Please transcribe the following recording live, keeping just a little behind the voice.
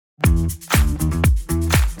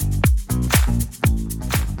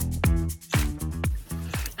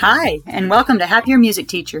Hi, and welcome to Happier Music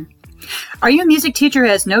Teacher. Are you a music teacher who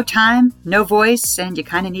has no time, no voice, and you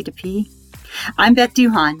kind of need to pee? I'm Beth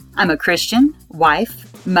Duhan. I'm a Christian,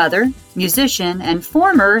 wife, mother, musician, and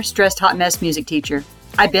former stressed hot mess music teacher.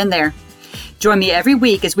 I've been there. Join me every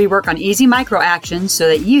week as we work on easy micro actions so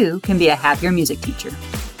that you can be a happier music teacher.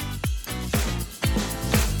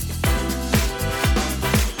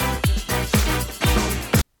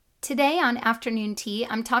 Today on Afternoon Tea,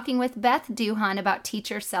 I'm talking with Beth Duhan about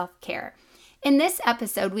teacher self-care. In this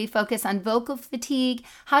episode, we focus on vocal fatigue,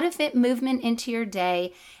 how to fit movement into your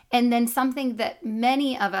day, and then something that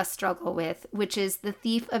many of us struggle with, which is the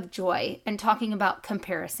thief of joy, and talking about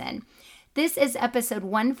comparison. This is episode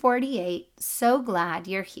 148. So glad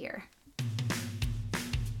you're here.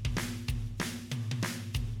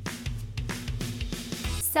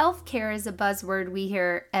 Self-care is a buzzword we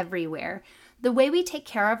hear everywhere. The way we take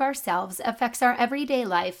care of ourselves affects our everyday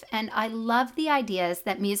life, and I love the ideas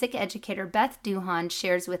that music educator Beth Duhan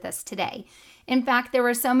shares with us today. In fact, there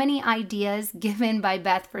were so many ideas given by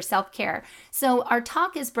Beth for self-care, so our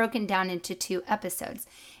talk is broken down into 2 episodes.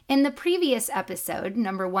 In the previous episode,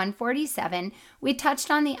 number 147, we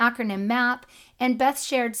touched on the acronym MAP, and Beth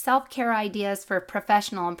shared self-care ideas for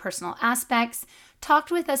professional and personal aspects,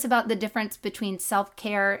 talked with us about the difference between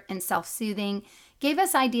self-care and self-soothing, gave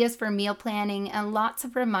us ideas for meal planning, and lots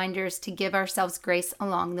of reminders to give ourselves grace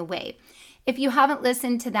along the way. If you haven't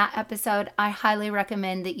listened to that episode, I highly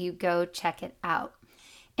recommend that you go check it out.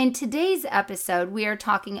 In today's episode, we are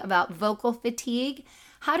talking about vocal fatigue,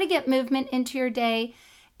 how to get movement into your day,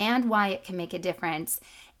 and why it can make a difference.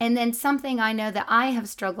 And then something I know that I have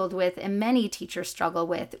struggled with and many teachers struggle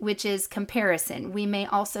with, which is comparison. We may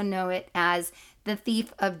also know it as the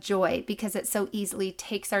thief of joy because it so easily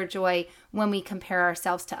takes our joy when we compare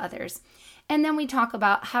ourselves to others. And then we talk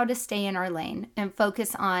about how to stay in our lane and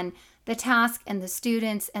focus on the task and the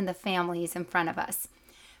students and the families in front of us.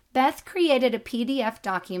 Beth created a PDF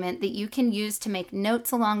document that you can use to make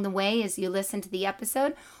notes along the way as you listen to the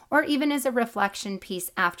episode, or even as a reflection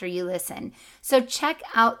piece after you listen. So check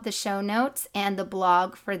out the show notes and the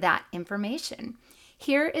blog for that information.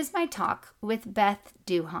 Here is my talk with Beth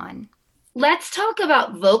Duhan. Let's talk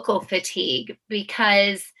about vocal fatigue,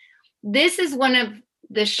 because this is one of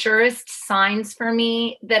the surest signs for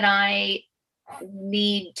me that I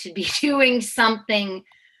need to be doing something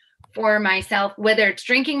for myself, whether it's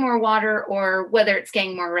drinking more water or whether it's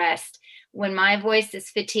getting more rest. When my voice is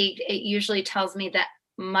fatigued, it usually tells me that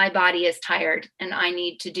my body is tired and I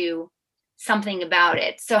need to do something about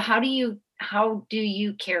it. So how do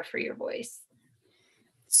you care for your voice?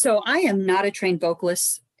 So I am not a trained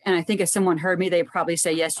vocalist. And I think if someone heard me, they probably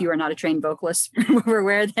say, yes, you are not a trained vocalist. We're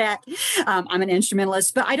aware of that. I'm an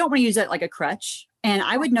instrumentalist, but I don't want to use that like a crutch. And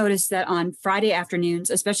I would notice that on Friday afternoons,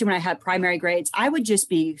 especially when I had primary grades, I would just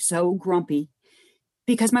be so grumpy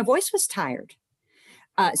because my voice was tired.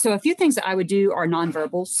 So a few things that I would do are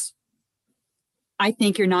nonverbals. I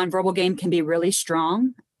think your nonverbal game can be really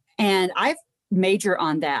strong. And I've majored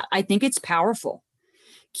on that. I think it's powerful.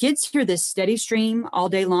 Kids hear this steady stream all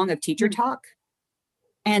day long of teacher talk,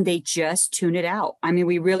 and they just tune it out. I mean,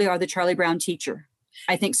 we really are the Charlie Brown teacher.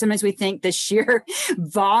 I think sometimes we think the sheer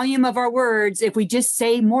volume of our words, if we just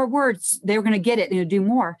say more words, they're going to get it and do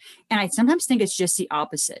more. And I sometimes think it's just the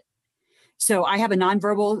opposite. So I have a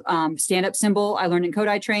nonverbal stand-up symbol I learned in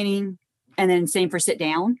Kodai training, and then same for sit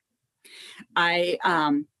down.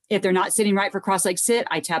 If they're not sitting right for cross-leg sit,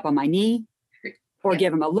 I tap on my knee or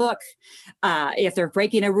give them a look. If they're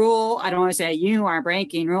breaking a rule, I don't want to say, you are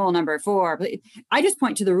breaking rule number 4. But I just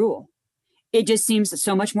point to the rule. It just seems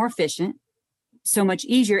so much more efficient, so much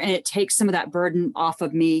easier, and it takes some of that burden off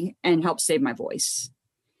of me and helps save my voice.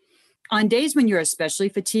 On days when you're especially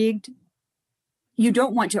fatigued, you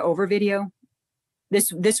don't want to over video.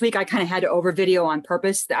 This week, I kind of had to over video on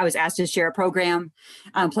purpose. I was asked to share a program,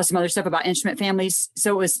 plus some other stuff about instrument families.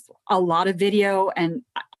 So it was a lot of video, and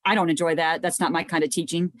I don't enjoy that. That's not my kind of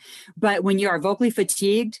teaching. But when you are vocally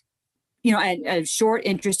fatigued, a short,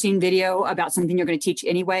 interesting video about something you're going to teach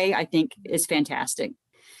anyway, I think is fantastic.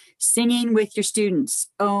 Singing with your students.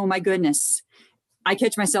 Oh my goodness. I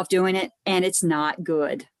catch myself doing it and it's not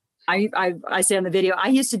good. I say on the video, I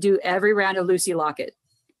used to do every round of Lucy Lockett.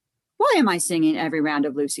 Why am I singing every round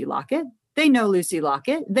of Lucy Lockett? They know Lucy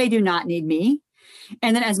Lockett. They do not need me.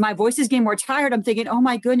 And then as my voice is getting more tired, I'm thinking, oh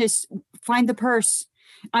my goodness, find the purse.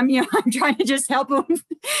 I'm trying to just help them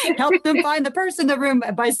find the purse in the room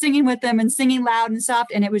by singing with them and singing loud and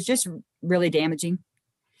soft. And it was just really damaging.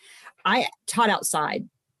 I taught outside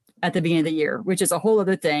at the beginning of the year, which is a whole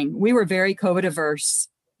other thing. We were very COVID averse.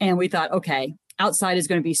 And we thought, okay, outside is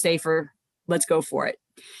going to be safer. Let's go for it.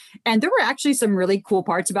 And there were actually some really cool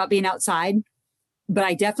parts about being outside, but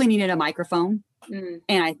I definitely needed a microphone. And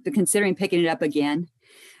I considering picking it up again.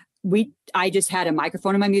 I just had a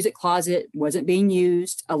microphone in my music closet, wasn't being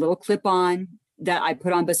used, a little clip on that I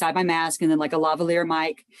put on beside my mask, and then like a lavalier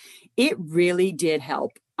mic. It really did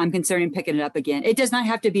help. I'm considering picking it up again. It does not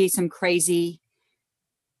have to be some crazy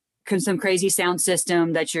sound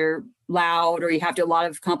system that you're loud or you have to a lot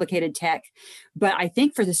of complicated tech. But I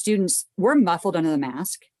think for the students, we're muffled under the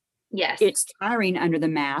mask. Yes. It's tiring under the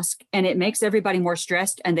mask and it makes everybody more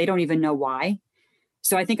stressed and they don't even know why.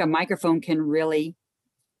 So I think a microphone can really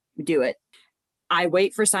do it. I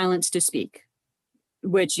wait for silence to speak,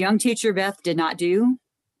 which young teacher Beth did not do,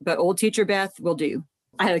 but old teacher Beth will do.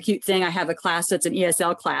 I had a cute thing. I have a class that's an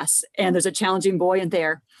ESL class and there's a challenging boy in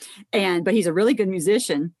there, but he's a really good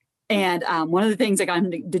musician. And one of the things I got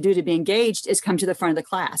him to do to be engaged is come to the front of the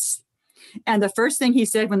class. And the first thing he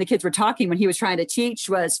said when the kids were talking, when he was trying to teach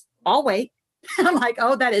was, "I'll wait." I'm like,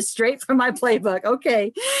 oh, that is straight from my playbook.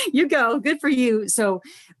 Okay, you go. Good for you. So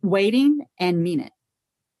waiting and mean it.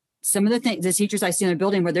 Some of the teachers I see in the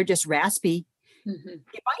building where they're just raspy. Mm-hmm.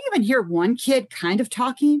 If I even hear one kid kind of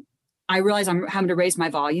talking, I realize I'm having to raise my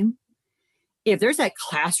volume. If there's that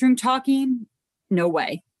classroom talking, no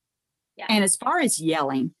way. Yeah. And as far as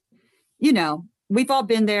yelling, we've all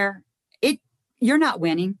been there. You're not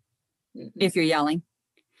winning if you're yelling.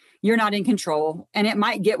 You're not in control, and it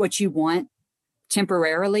might get what you want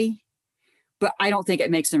temporarily, but I don't think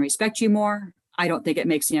it makes them respect you more. I don't think it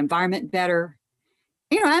makes the environment better.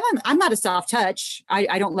 I'm not a soft touch.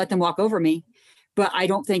 I don't let them walk over me, but I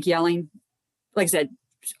don't think yelling, like I said,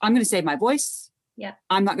 I'm going to save my voice. Yeah.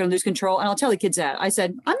 I'm not going to lose control. And I'll tell the kids that. I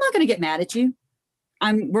said, I'm not going to get mad at you.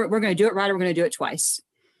 We're going to do it right, or we're going to do it twice.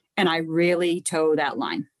 And I really toe that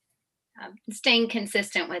line. Staying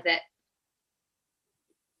consistent with it.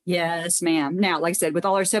 Yes, ma'am. Now, like I said, with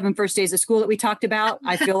all our 7 first days of school that we talked about,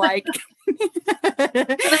 I feel like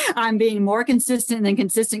I'm being more consistent than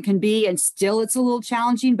consistent can be. And still it's a little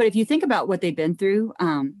challenging. But if you think about what they've been through,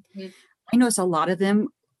 I notice a lot of them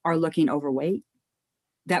are looking overweight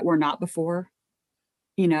that were not before.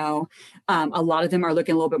 A lot of them are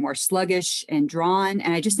looking a little bit more sluggish and drawn.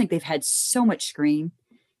 And I just think they've had so much screen.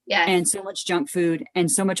 Yes. And so much junk food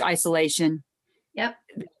and so much isolation. Yep.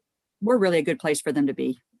 We're really a good place for them to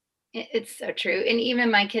be. It's so true. And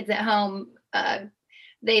even my kids at home,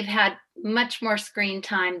 they've had much more screen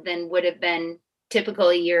time than would have been typical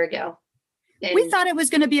a year ago. And we thought it was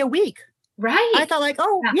going to be a week. Right. I thought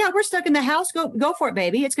yeah, we're stuck in the house. Go for it,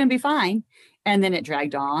 baby. It's going to be fine. And then it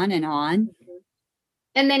dragged on and on.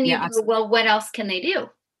 And then you go, well, what else can they do?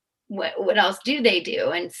 What else do they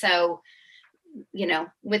do? And so,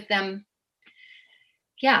 with them,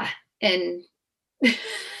 yeah. And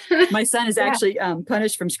my son is actually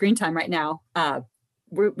punished from screen time right now.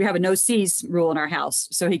 We have a no C's rule in our house.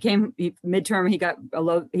 So midterm, he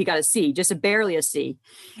got a C, just barely a C.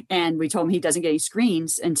 And we told him he doesn't get any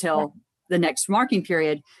screens until the next marking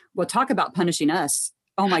period. We'll talk about punishing us.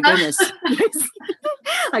 Oh my goodness.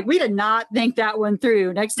 Like we did not think that one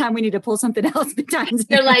through. Next time we need to pull something else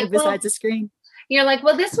besides a screen. You're like,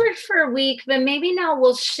 well, this worked for a week, but maybe now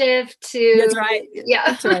we'll shift to. That's right. Yeah.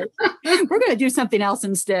 That's right. We're going to do something else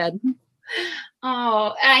instead.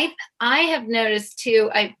 Oh, I have noticed too.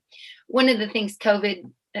 One of the things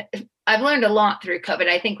I've learned a lot through COVID.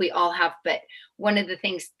 I think we all have, but one of the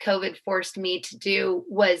things COVID forced me to do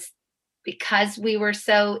was, because we were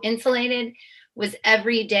so insulated, was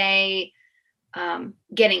every day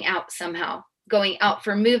getting out somehow, going out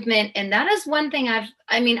for movement. And that is one thing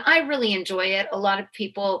I really enjoy it. A lot of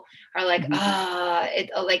people are like,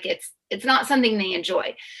 it's not something they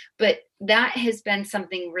enjoy, but that has been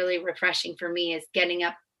something really refreshing for me, is getting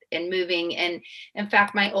up and moving. And in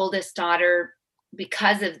fact, my oldest daughter,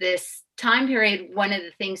 because of this time period, one of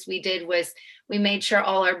the things we did was we made sure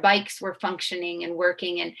all our bikes were functioning and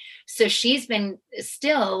working. And so she's been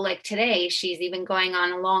still, like today, she's even going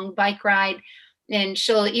on a long bike ride, and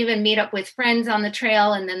she'll even meet up with friends on the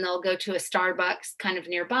trail, and then they'll go to a Starbucks kind of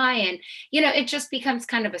nearby. And, it just becomes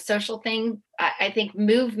kind of a social thing. I think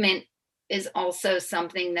movement is also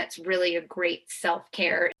something that's really a great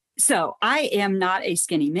self-care. So I am not a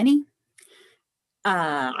skinny mini.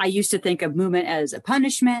 I used to think of movement as a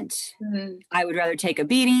punishment. Mm-hmm. I would rather take a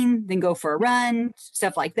beating than go for a run,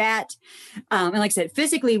 stuff like that. And like I said,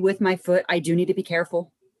 physically with my foot, I do need to be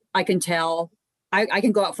careful. I can tell I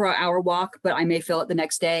can go out for an hour walk, but I may feel it the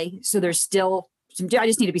next day. So there's still I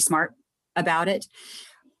just need to be smart about it.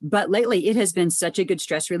 But lately it has been such a good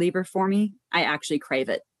stress reliever for me. I actually crave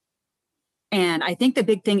it. And I think the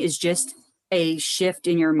big thing is just a shift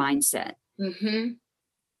in your mindset.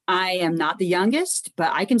 I am not the youngest,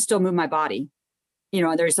 but I can still move my body.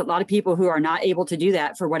 There's a lot of people who are not able to do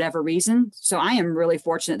that for whatever reason. So I am really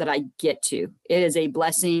fortunate that I get to. It is a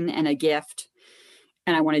blessing and a gift.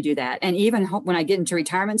 And I want to do that. And even when I get into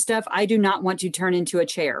retirement stuff, I do not want to turn into a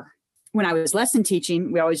chair. When I was lesson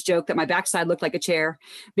teaching, we always joke that my backside looked like a chair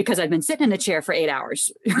because I've been sitting in a chair for 8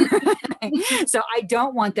 hours. So I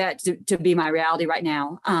don't want that to be my reality right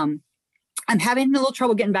now. I'm having a little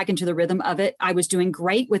trouble getting back into the rhythm of it. I was doing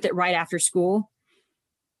great with it right after school.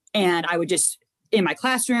 And I would just, in my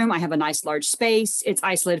classroom, I have a nice large space. It's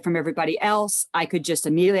isolated from everybody else. I could just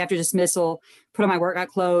immediately after dismissal, put on my workout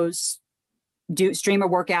clothes, stream a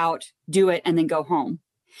workout, do it, and then go home.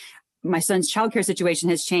 My son's childcare situation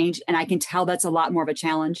has changed, and I can tell that's a lot more of a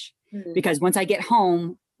challenge because once I get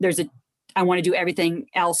home, I want to do everything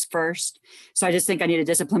else first. So I just think I need to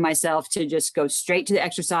discipline myself to just go straight to the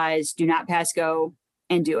exercise, do not pass go,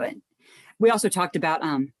 and do it. We also talked about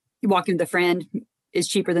walking with a friend is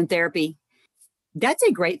cheaper than therapy. That's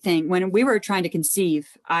a great thing. When we were trying to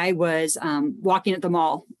conceive, I was walking at the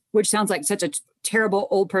mall, which sounds like such a terrible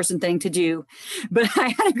old person thing to do. But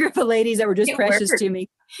I had a group of ladies that were just precious to me.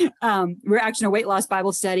 We're actually in a weight loss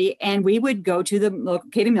Bible study, and we would go to the local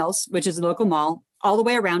Katy Mills, which is a local mall. All the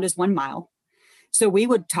way around is 1 mile. So we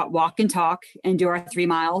would walk and talk and do our 3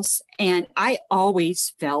 miles. And I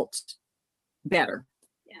always felt better.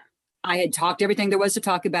 Yeah. I had talked everything there was to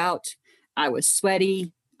talk about. I was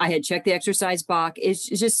sweaty. I had checked the exercise box. It's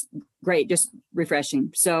just great, just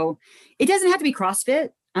refreshing. So it doesn't have to be CrossFit.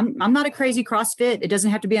 I'm not a crazy CrossFit. It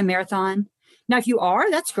doesn't have to be a marathon. Now, if you are,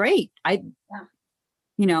 that's great. I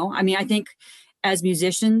think as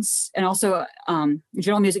musicians and also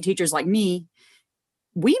general music teachers like me,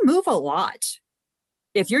 we move a lot.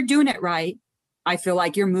 If you're doing it right, I feel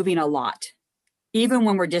like you're moving a lot, even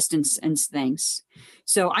when we're distance and things.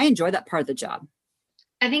 So I enjoy that part of the job.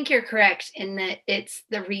 I think you're correct in that it's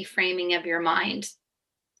the reframing of your mind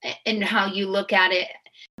and how you look at it.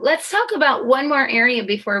 Let's talk about one more area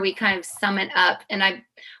before we kind of sum it up. And I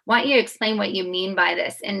want you to explain what you mean by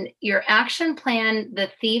this. And your action plan,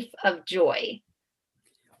 The Thief of Joy.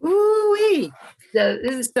 Ooh-wee.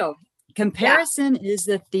 So comparison is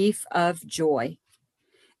the thief of joy.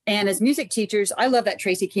 And as music teachers, I love that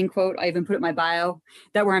Tracy King quote. I even put it in my bio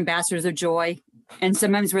that we're ambassadors of joy. And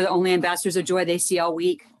sometimes we're the only ambassadors of joy they see all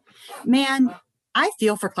week. Man, I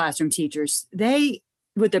feel for classroom teachers.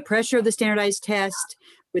 With the pressure of the standardized test,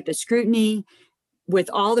 with the scrutiny, with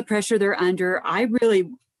all the pressure they're under, I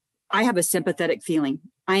have a sympathetic feeling.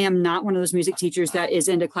 I am not one of those music teachers that is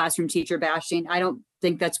into classroom teacher bashing. I don't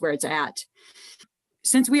think that's where it's at.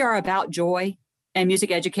 Since we are about joy and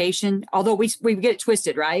music education, although we get it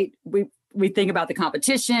twisted, right? We think about the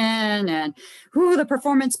competition and the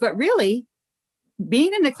performance, but really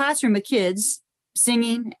being in the classroom with kids,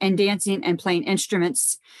 singing and dancing and playing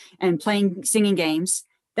instruments and playing singing games,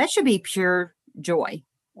 that should be pure joy.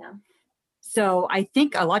 Yeah. So I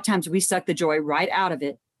think a lot of times we suck the joy right out of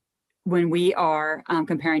it when we are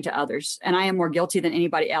comparing to others. And I am more guilty than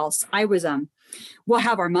anybody else. We'll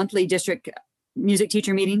have our monthly district music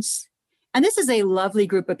teacher meetings. And this is a lovely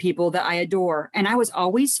group of people that I adore. And I was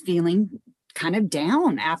always feeling kind of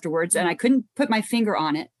down afterwards, and I couldn't put my finger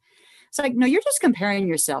on it. It's like, no, you're just comparing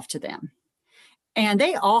yourself to them. And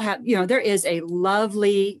they all have, there is a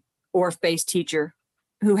lovely ORF-based teacher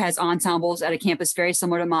who has ensembles at a campus very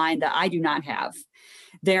similar to mine that I do not have.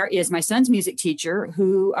 There is my son's music teacher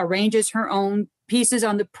who arranges her own pieces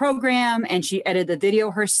on the program, and she edited the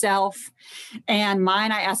video herself. And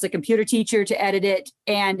mine, I asked the computer teacher to edit it,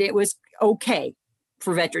 and it was okay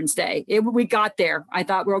for Veterans Day. We got there. I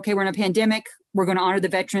thought, we're okay. We're in a pandemic. We're going to honor the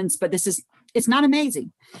veterans, but it's not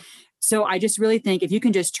amazing. So I just really think if you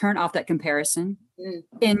can just turn off that comparison.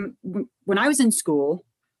 And when I was in school,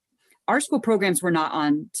 our school programs were not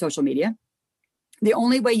on social media. The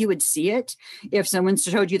only way you would see it if someone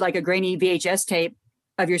showed you like a grainy VHS tape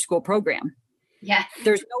of your school program. Yeah.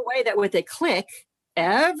 There's no way that with a click,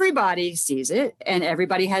 everybody sees it and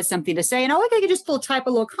everybody has something to say. And I could just type a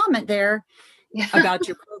little comment there about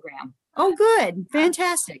your program. Oh, good.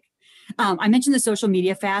 Fantastic. I mentioned the social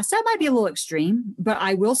media fast. That might be a little extreme, but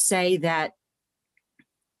I will say that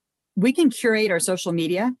we can curate our social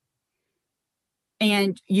media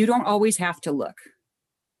and you don't always have to look.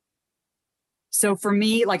 So for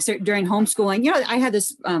me, during homeschooling, I had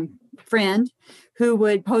this friend who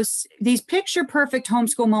would post these picture perfect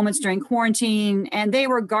homeschool moments during quarantine, and they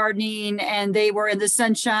were gardening and they were in the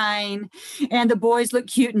sunshine and the boys look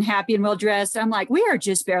cute and happy and well dressed. I'm like, we are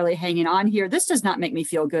just barely hanging on here. This does not make me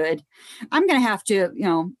feel good. I'm going to have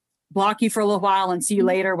to, block you for a little while and see you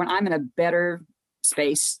later when I'm in a better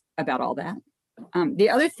space about all that. The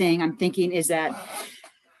other thing I'm thinking is that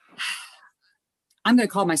I'm going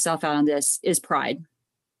to call myself out on this is pride.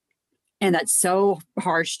 And that's so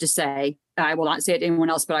harsh to say. I will not say it to anyone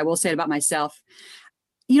else, but I will say it about myself.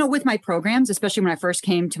 With my programs, especially when I first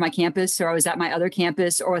came to my campus, or I was at my other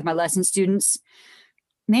campus, or with my lesson students,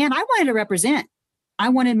 man, I wanted to represent. I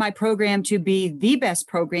wanted my program to be the best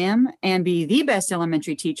program and be the best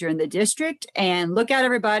elementary teacher in the district. And look out,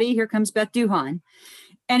 everybody, here comes Beth Duhan.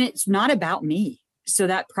 And it's not about me. So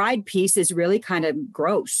that pride piece is really kind of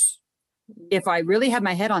gross. If I really have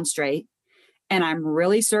my head on straight and I'm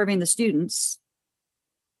really serving the students,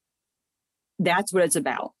 that's what it's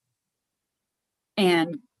about.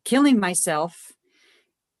 And killing myself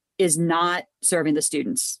is not serving the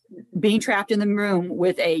students. Being trapped in the room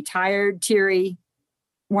with a tired, teary,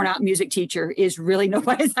 worn out music teacher is really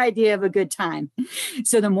nobody's idea of a good time.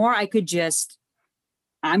 So the more I could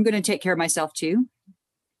I'm going to take care of myself too.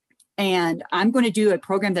 And I'm going to do a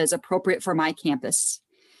program that is appropriate for my campus.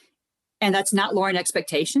 And that's not lowering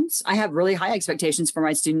expectations. I have really high expectations for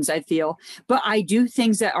my students, I feel, but I do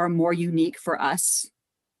things that are more unique for us.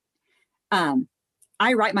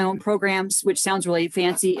 I write my own programs, which sounds really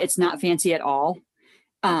fancy. It's not fancy at all.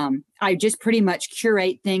 I just pretty much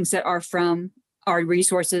curate things that are from our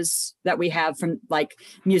resources that we have from like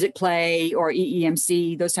Music Play or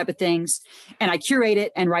EEMC, those type of things. And I curate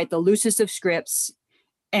it and write the loosest of scripts.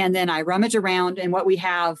 And then I rummage around and what we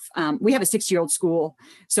have a 6-year-old school.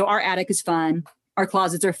 So our attic is fun. Our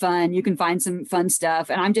closets are fun. You can find some fun stuff.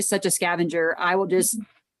 And I'm just such a scavenger. I will just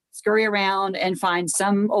scurry around and find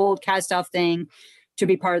some old cast off thing to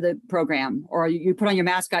be part of the program. Or you put on your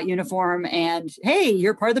mascot uniform and, hey,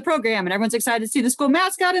 you're part of the program. And everyone's excited to see the school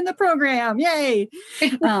mascot in the program. Yay.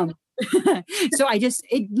 So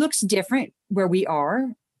it looks different where we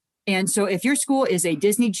are. And so if your school is a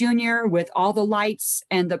Disney Junior with all the lights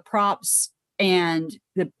and the props and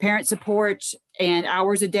the parent support and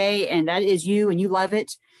hours a day, and that is you and you love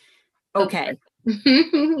it, okay.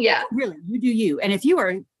 Yeah. Really, you do you. And if you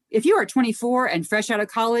are 24 and fresh out of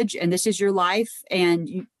college and this is your life,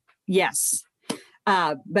 and yes.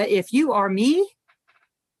 But if you are me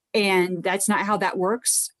and that's not how that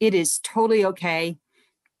works, it is totally okay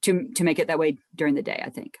to make it that way during the day,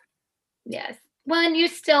 I think. Yes. Well, and you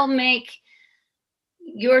still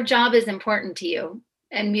your job is important to you,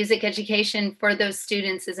 and music education for those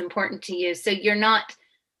students is important to you. So you're not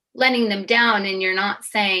letting them down, and you're not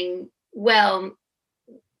saying, well,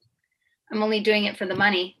 I'm only doing it for the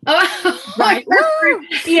money. Right.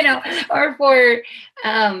 or for,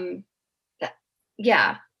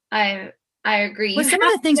 yeah, I agree. Well, some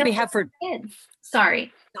of the things we have for kids.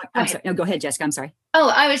 Sorry. I'm sorry. No, go ahead, Jessica. I'm sorry. Oh,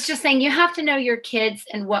 I was just saying you have to know your kids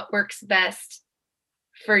and what works best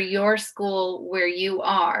for your school where you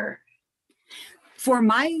are. For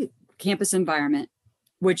my campus environment,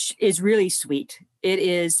 which is really sweet, it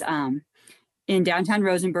is in downtown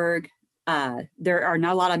Rosenberg. There are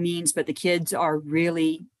not a lot of means, but the kids are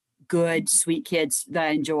really good, sweet kids that I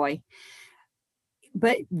enjoy.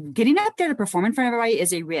 But getting up there to perform in front of everybody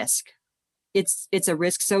is a risk. It's a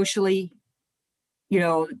risk socially.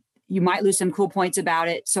 You might lose some cool points about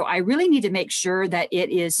it. So I really need to make sure that it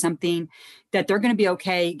is something that they're going to be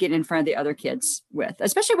okay getting in front of the other kids with,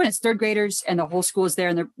 especially when it's third graders and the whole school is there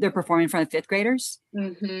and they're performing in front of fifth graders.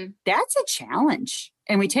 Mm-hmm. That's a challenge.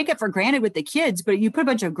 And we take it for granted with the kids, but you put a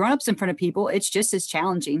bunch of grownups in front of people, it's just as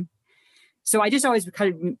challenging. So I just always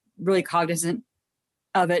kind of really cognizant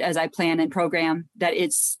of it as I plan and program, that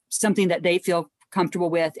it's something that they feel comfortable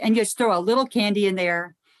with, and just throw a little candy in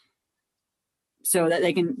there so that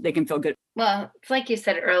they can feel good. Well, it's like you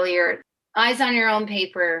said earlier, eyes on your own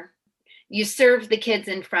paper. You serve the kids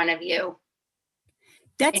in front of you.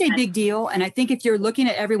 That's a big deal. And I think if you're looking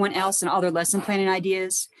at everyone else and all their lesson planning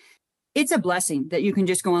ideas, it's a blessing that you can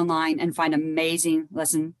just go online and find amazing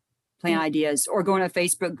lesson plan ideas, or go in a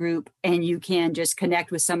Facebook group and you can just connect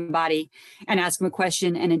with somebody and ask them a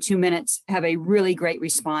question, and in 2 minutes have a really great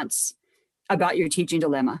response about your teaching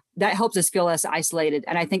dilemma. That helps us feel less isolated.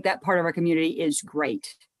 And I think that part of our community is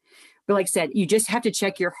great. But like I said, you just have to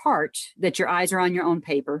check your heart that your eyes are on your own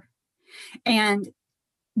paper. And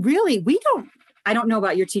really, I don't know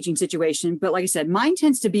about your teaching situation, but like I said, mine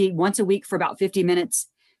tends to be once a week for about 50 minutes.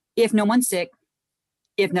 If no one's sick,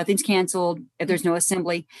 if nothing's canceled, if there's no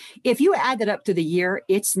assembly. If you add that up through the year,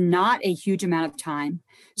 it's not a huge amount of time.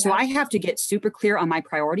 So yeah. I have to get super clear on my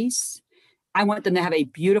priorities. I want them to have a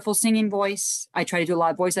beautiful singing voice. I try to do a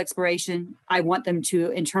lot of voice exploration. I want them to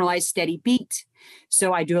internalize steady beat.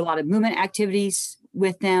 So I do a lot of movement activities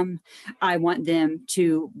with them. I want them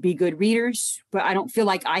to be good readers, but I don't feel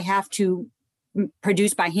like I have to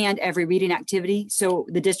produce by hand every reading activity. So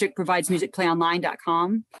the district provides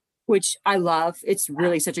musicplayonline.com, which I love. It's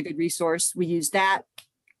really such a good resource. We use that.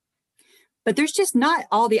 But there's just not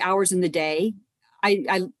all the hours in the day.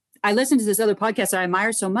 I listen to this other podcast I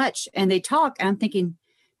admire so much, and they talk, and I'm thinking,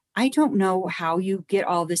 I don't know how you get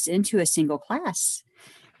all this into a single class.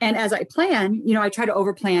 And as I plan, I try to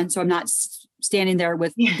overplan so I'm not standing there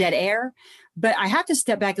with dead air. But I have to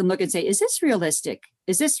step back and look and say, is this realistic?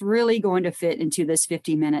 Is this really going to fit into this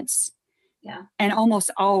 50 minutes? Yeah. And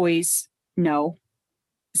almost always no.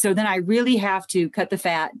 So then I really have to cut the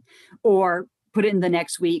fat or put it in the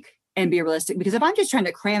next week and be realistic. Because if I'm just trying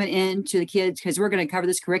to cram it into the kids because we're going to cover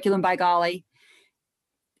this curriculum, by golly,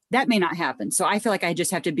 that may not happen. So I feel like I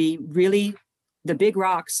just have to be really the big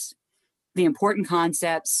rocks, the important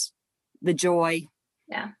concepts, the joy.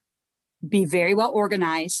 Yeah. Be very well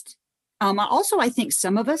organized. Also, I think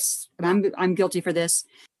some of us, and I'm guilty for this,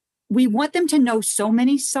 we want them to know so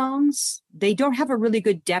many songs. They don't have a really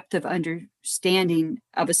good depth of understanding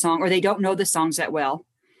of a song, or they don't know the songs that well,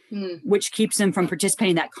 which keeps them from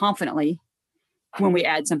participating that confidently when we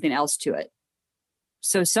add something else to it.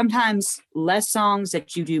 So sometimes less songs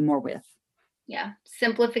that you do more with. Yeah.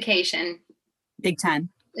 Simplification. Big time.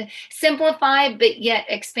 Simplify, but yet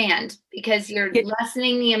expand, because you're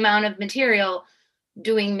lessening the amount of material,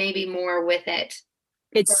 doing maybe more with it.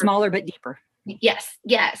 It's smaller but deeper. Yes,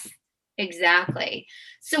 exactly.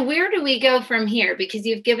 So where do we go from here? Because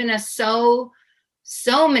you've given us so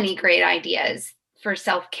many great ideas for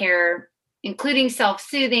self-care, including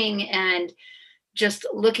self-soothing and just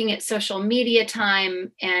looking at social media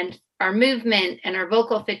time and our movement and our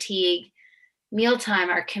vocal fatigue, mealtime,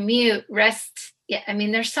 our commute, rest. Yeah, I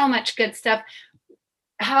mean, there's so much good stuff.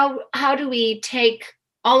 How do we take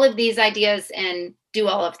all of these ideas and do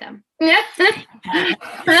all of them?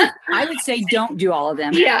 I would say don't do all of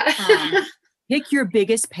them. Yeah. Pick your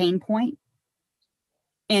biggest pain point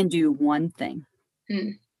and do one thing.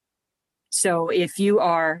 So if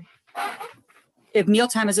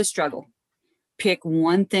mealtime is a struggle, pick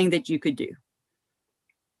one thing that you could do.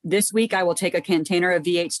 This week, I will take a container of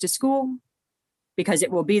V8s to school because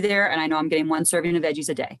it will be there, and I know I'm getting one serving of veggies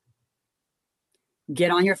a day.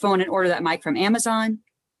 Get on your phone and order that mic from Amazon.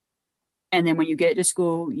 And then when you get it to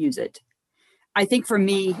school, use it. I think for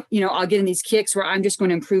me, I'll get in these kicks where I'm just going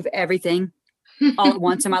to improve everything all at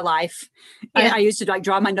once in my life. Yeah. I used to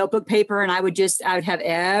draw my notebook paper, and I would have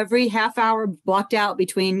every half hour blocked out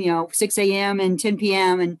between, 6 a.m. and 10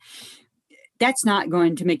 p.m. And that's not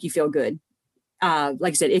going to make you feel good.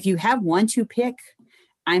 Like I said, if you have one to pick,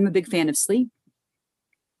 I'm a big fan of sleep.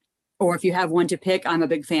 Or if you have one to pick, I'm a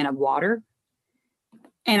big fan of water.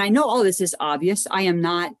 And I know all this is obvious. I am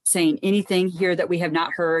not saying anything here that we have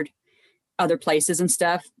not heard other places and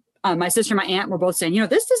stuff. My sister and my aunt were both saying,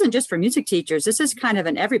 this isn't just for music teachers. This is kind of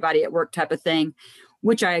an everybody at work type of thing,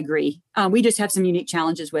 which I agree. We just have some unique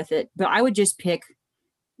challenges with it. But I would just pick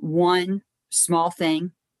one small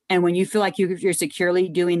thing. And when you feel like you're securely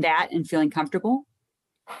doing that and feeling comfortable,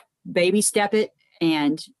 baby step it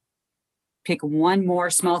and pick one more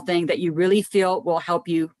small thing that you really feel will help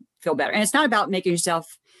you feel better. And it's not about making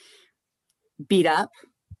yourself beat up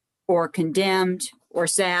or condemned or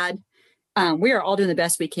sad. We are all doing the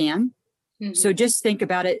best we can. Mm-hmm. So just think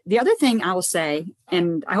about it. The other thing I will say,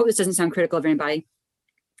 and I hope this doesn't sound critical of anybody,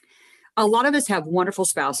 a lot of us have wonderful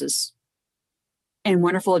spouses and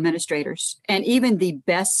wonderful administrators, and even the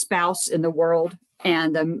best spouse in the world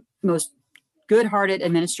and the most good-hearted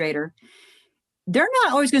administrator. They're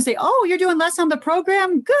not always going to say, oh, you're doing less on the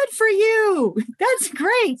program. Good for you. That's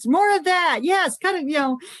great. More of that. Yes.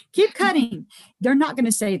 Keep cutting. They're not going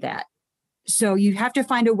to say that. So you have to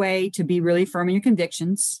find a way to be really firm in your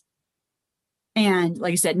convictions. And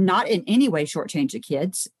like I said, not in any way shortchange the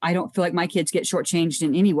kids. I don't feel like my kids get shortchanged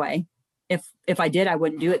in any way. If I did, I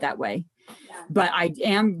wouldn't do it that way. Yeah. But I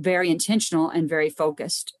am very intentional and very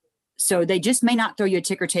focused. So they just may not throw you a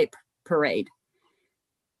ticker tape parade.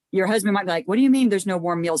 Your husband might be like, what do you mean there's no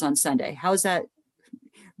warm meals on Sunday? How's that?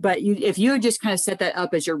 But if you just kind of set that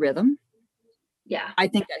up as your rhythm, yeah, I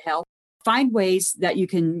think that helps. Find ways that you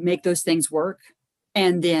can make those things work.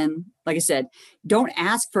 And then, like I said, don't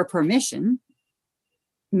ask for permission.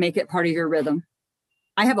 Make it part of your rhythm.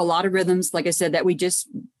 I have a lot of rhythms, like I said, that we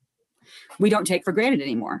don't take for granted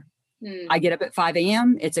anymore. I get up at 5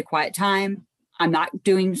 a.m. It's a quiet time. I'm not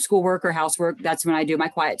doing schoolwork or housework. That's when I do my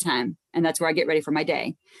quiet time. And that's where I get ready for my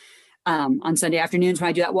day. On Sunday afternoons, when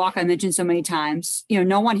I do that walk I mentioned so many times,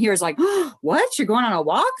 no one here is like, oh, what? You're going on a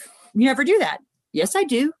walk? You never do that. Yes, I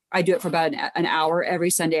do. I do it for about an hour every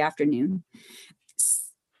Sunday afternoon.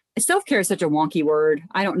 self-care is such a wonky word.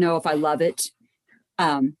 I don't know if I love it.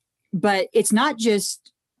 But it's not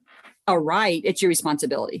just a right, it's your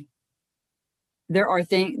responsibility. There are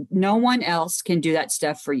things, no one else can do that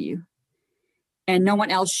stuff for you. And no one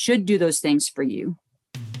else should do those things for you.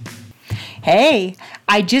 Hey,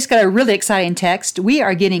 I just got a really exciting text. We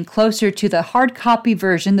are getting closer to the hard copy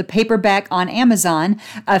version, the paperback on Amazon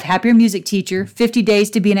of Happier Music Teacher, 50 Days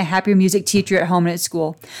to Being a Happier Music Teacher at Home and at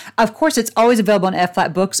School. Of course, it's always available on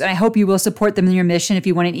F-Flat Books, and I hope you will support them in your mission if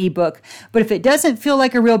you want an ebook. But if it doesn't feel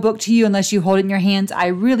like a real book to you unless you hold it in your hands, I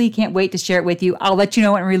really can't wait to share it with you. I'll let you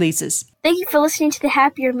know when it releases. Thank you for listening to the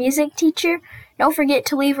Happier Music Teacher. Don't forget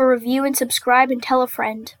to leave a review and subscribe and tell a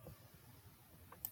friend.